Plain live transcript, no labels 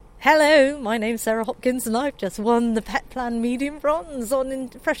Hello, my name's Sarah Hopkins and I've just won the Petplan Medium Bronze on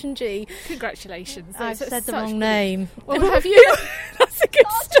Impression G. Congratulations. I've said the wrong name. Well, have you? That's a good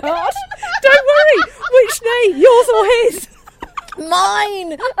start. Don't worry. Which name? Yours or his?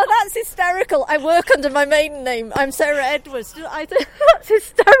 Mine! Oh, that's hysterical. I work under my maiden name. I'm Sarah Edwards. That's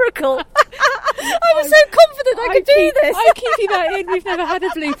hysterical. I was so confident I could do this. I'm keeping that in. We've never had a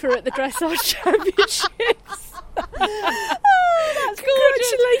blooper at the Dressage Championships. Oh,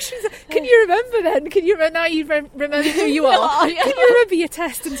 congratulations. Can you remember then? Can you now you remember who you are? Can you remember your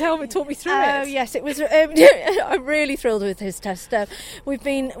test and talk me through it? Oh yes, it was. I'm really thrilled with his test. We've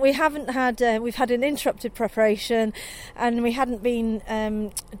had an interrupted preparation, and we hadn't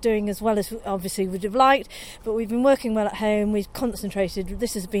been doing as well as obviously would have liked. But we've been working well at home. We've concentrated.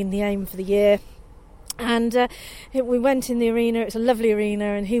 This has been the aim for the year. And we went in the arena. It's a lovely arena,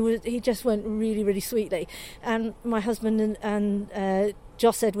 and he just went really, really sweetly. And my husband and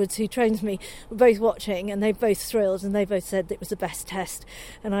Joss Edwards, who trains me, were both watching, and they both thrilled, and they both said it was the best test.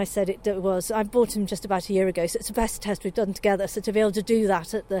 And I said it was. I bought him just about a year ago, so it's the best test we've done together. So to be able to do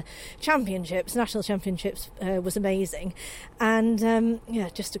that at the national championships, was amazing. And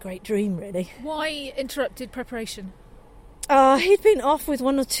just a great dream, really. Why interrupted preparation? He'd been off with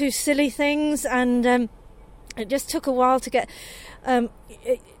one or two silly things, and it just took a while to get.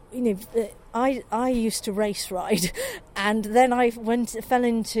 I used to race ride, and then I fell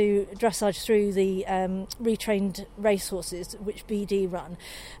into dressage through the retrained racehorses, which BD run.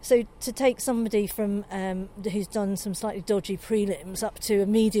 So to take somebody from who's done some slightly dodgy prelims up to a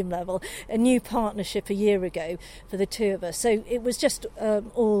medium level, a new partnership a year ago for the two of us. So it was just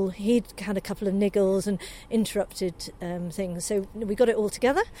he'd had a couple of niggles and interrupted things. So we got it all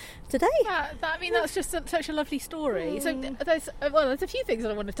together today. That's just such a lovely story. So there's a few things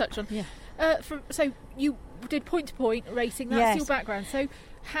that I want to touch on. Yeah. So you did point-to-point racing. That's your background. So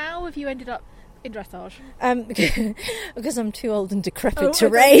how have you ended up in dressage? Because I'm too old and decrepit to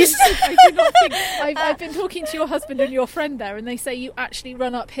race. I do not think. I've been talking to your husband and your friend there, and they say you actually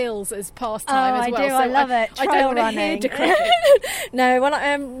run up hills as pastime as well. I do. So I love it. I don't want to hear decrepit.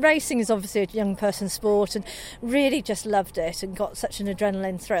 No, racing is obviously a young person's sport, and really just loved it and got such an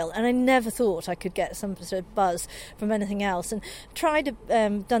adrenaline thrill. And I never thought I could get some sort of buzz from anything else. And tried to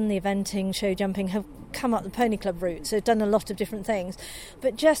done the eventing, show jumping, have come up the pony club route, so done a lot of different things.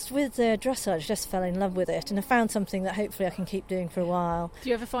 But just with dressage, just fell in love with it, and I found something that hopefully I can keep doing for a while. Do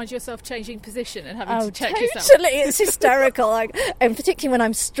you ever find yourself changing position and having to check totally. yourself? It's hysterical, and particularly when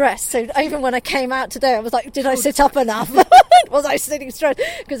I'm stressed. So even when I came out today, I was like, did I sit up enough? Was I sitting straight?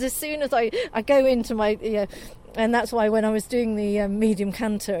 Because as soon as I go into my and that's why when I was doing the medium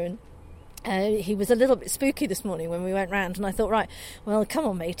canter, and he was a little bit spooky this morning when we went round, and I thought, right, well, come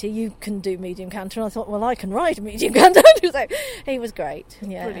on, matey, you can do medium canter. And I thought, well, I can ride a medium canter. So he was great.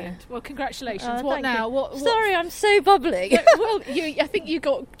 Yeah. Brilliant. Well, congratulations. What now? What? Sorry, I'm so bubbly. Well, I think you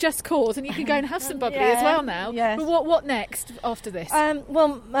got just cause, and you can go and have some bubbly as well now. Yes. But what next after this? I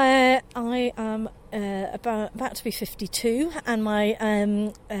am about to be 52, and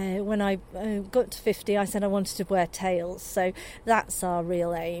when I got to 50, I said I wanted to wear tails, so that's our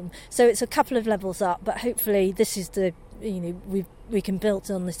real aim. So it's a couple of levels up, but hopefully this is we can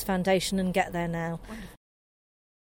build on this foundation and get there now. Wonderful.